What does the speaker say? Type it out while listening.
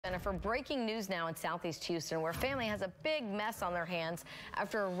Jennifer, breaking news now in Southeast Houston, where a family has a big mess on their hands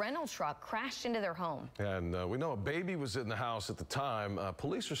after a rental truck crashed into their home. And we know a baby was in the house at the time.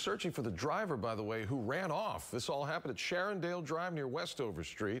 Police are searching for the driver, by the way, who ran off. This all happened at Sharondale Drive near Westover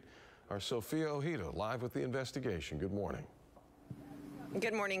Street. Our Sophia Ojeda live with the investigation. Good morning.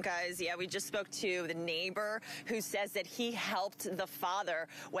 Good morning, guys. Yeah, we just spoke to the neighbor who says that he helped the father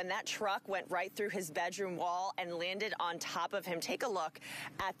when that truck went right through his bedroom wall and landed on top of him. Take a look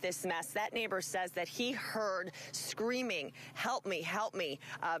at this mess. That neighbor says that he heard screaming, "Help me, help me,"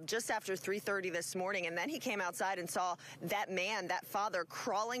 just after 3:30 this morning. And then he came outside and saw that man, that father,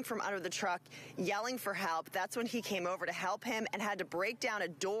 crawling from under the truck, yelling for help. That's when he came over to help him and had to break down a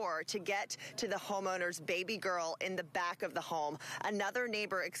door to get to the homeowner's baby girl in the back of the home. Another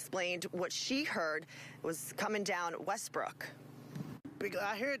neighbor explained what she heard was coming down Westbrook. Because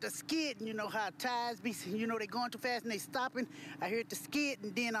I heard the skid, and you know how tires be, you know, they going too fast and they stopping. I heard the skid,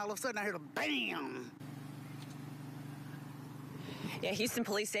 and then all of a sudden I heard a bam. Yeah, Houston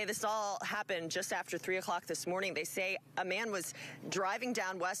police say this all happened just after 3 o'clock this morning. They say a man was driving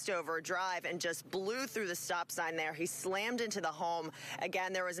down Westover Drive and just blew through the stop sign there. He slammed into the home.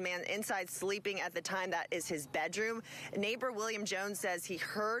 Again, there was a man inside sleeping at the time. That is his bedroom. Neighbor William Jones says he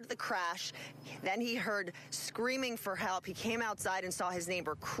heard the crash. Then he heard screaming for help. He came outside and saw his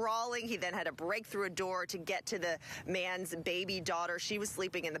neighbor crawling. He then had to break through a door to get to the man's baby daughter. She was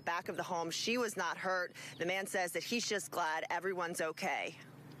sleeping in the back of the home. She was not hurt. The man says that he's just glad everyone's okay.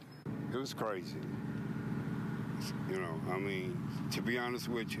 It was crazy. You know, I mean, to be honest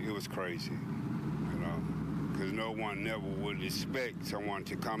with you, it was crazy. You know, because no one never would expect someone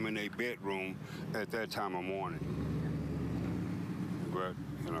to come in their bedroom at that time of morning. But,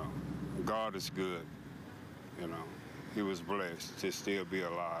 you know, God is good. You know, he was blessed to still be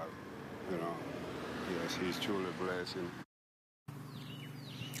alive. You know, yes, he's truly blessed.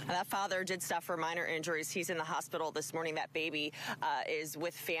 That father did suffer minor injuries. He's in the hospital this morning. That baby is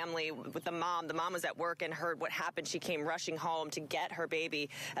with family, with the mom. The mom was at work and heard what happened. She came rushing home to get her baby.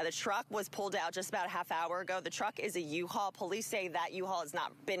 The truck was pulled out just about a half hour ago. The truck is a U-Haul. Police say that U-Haul has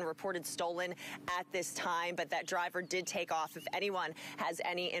not been reported stolen at this time, but that driver did take off. If anyone has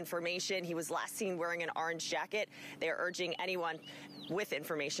any information, he was last seen wearing an orange jacket. They are urging anyone with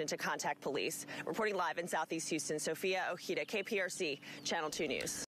information to contact police. Reporting live in Southeast Houston, Sophia Ojeda, KPRC, Channel 2 News.